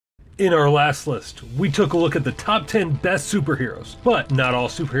In our last list, we took a look at the top 10 best superheroes, but not all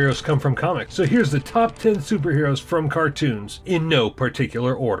superheroes come from comics. So here's the top 10 superheroes from cartoons in no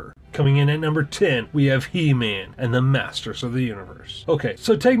particular order. Coming in at number 10, we have He-Man and the Masters of the Universe. Okay,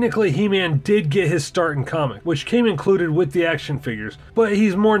 so technically He-Man did get his start in comic, which came included with the action figures, but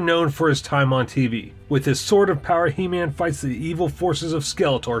he's more known for his time on TV. With his sword of power, He-Man fights the evil forces of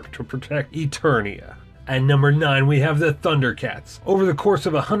Skeletor to protect Eternia. At number 9, we have the Thundercats. Over the course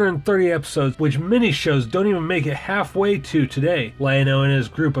of 130 episodes, which many shows don't even make it halfway to today, Lion-O and his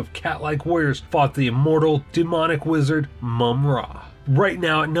group of cat-like warriors fought the immortal, demonic wizard, Mum-Ra. Right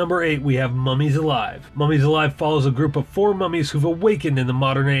now at number 8, we have Mummies Alive. Mummies Alive follows a group of 4 mummies who've awakened in the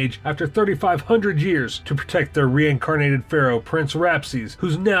modern age after 3,500 years to protect their reincarnated pharaoh, Prince Rapses,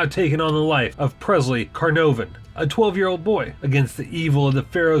 who's now taken on the life of Presley Carnovan, a 12-year-old boy, against the evil of the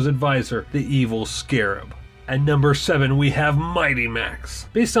pharaoh's advisor, the evil Scarab. At number 7, we have Mighty Max.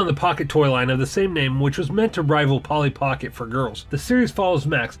 Based on the pocket toy line of the same name, which was meant to rival Polly Pocket for girls, the series follows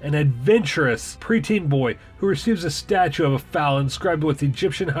Max, an adventurous preteen boy who receives a statue of a fowl inscribed with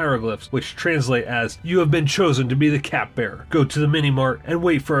Egyptian hieroglyphs, which translate as, "You have been chosen to be the cap bearer. Go to the mini-mart and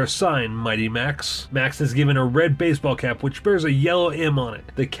wait for a sign, Mighty Max." Max is given a red baseball cap which bears a yellow M on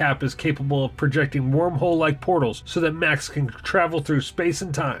it. The cap is capable of projecting wormhole-like portals so that Max can travel through space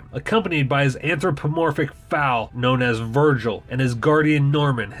and time, accompanied by his anthropomorphic fowl known as Virgil and his guardian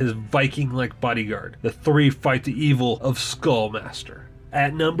Norman, his Viking-like bodyguard. The three fight the evil of Skullmaster.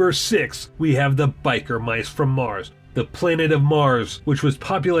 At number 6, we have the Biker Mice from Mars. The planet of Mars, which was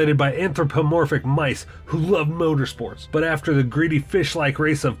populated by anthropomorphic mice who loved motorsports. But after the greedy fish-like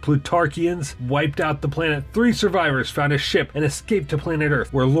race of Plutarchians wiped out the planet, 3 survivors found a ship and escaped to planet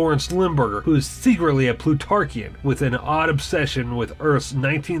Earth, where Lawrence Limburger, who is secretly a Plutarchian with an odd obsession with Earth's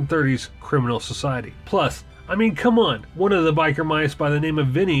 1930s criminal society. Plus, I mean, come on, one of the biker mice by the name of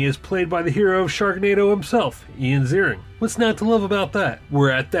Vinny is played by the hero of Sharknado himself, Ian Ziering. What's not to love about that?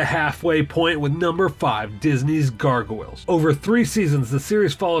 We're at the halfway point with number 5, Disney's Gargoyles. Over 3 seasons, the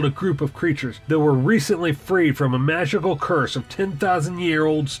series followed a group of creatures that were recently freed from a magical curse of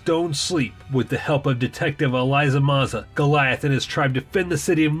 10,000-year-old stone sleep. With the help of Detective Eliza Maza, Goliath and his tribe defend the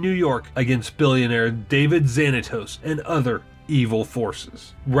city of New York against billionaire David Xanatos and other evil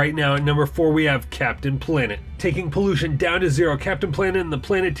forces. Right now at number 4, we have Captain Planet. Taking pollution down to zero, Captain Planet and the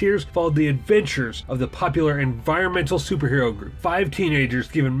Planeteers followed the adventures of the popular environmental superhero group. 5 teenagers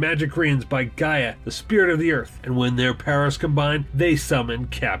given magic rings by Gaia, the spirit of the earth, and when their powers combine, they summon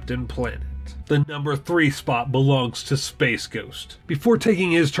Captain Planet. The number 3 spot belongs to Space Ghost. Before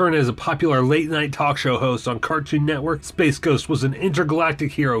taking his turn as a popular late-night talk show host on Cartoon Network, Space Ghost was an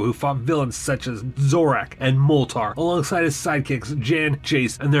intergalactic hero who fought villains such as Zorak and Moltar, alongside his sidekicks Jan,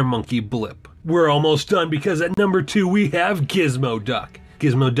 Jace, and their monkey Blip. We're almost done because at number 2 we have Gizmo Duck.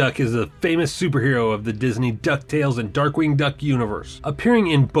 Gizmo Duck is a famous superhero of the Disney DuckTales and Darkwing Duck universe. Appearing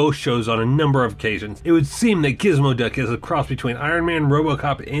in both shows on a number of occasions, it would seem that Gizmo Duck is a cross between Iron Man,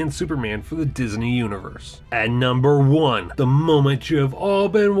 RoboCop, and Superman for the Disney universe. At number 1, the moment you have all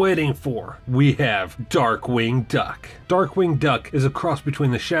been waiting for, we have Darkwing Duck. Darkwing Duck is a cross between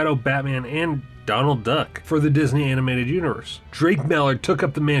the Shadow, Batman, and Donald Duck for the Disney animated universe. Drake Mallard took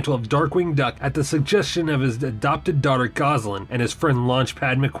up the mantle of Darkwing Duck at the suggestion of his adopted daughter Gosalyn and his friend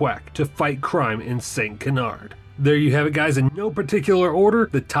Launchpad McQuack to fight crime in St. Canard. There you have it, guys, in no particular order,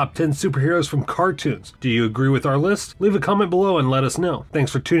 the top 10 superheroes from cartoons. Do you agree with our list? Leave a comment below and let us know.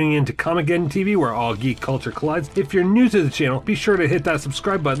 Thanks for tuning in to Comicgeddon TV, where all geek culture collides. If you're new to the channel, be sure to hit that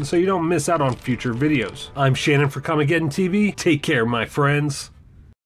subscribe button so you don't miss out on future videos. I'm Shannon for Comicgeddon TV. Take care, my friends.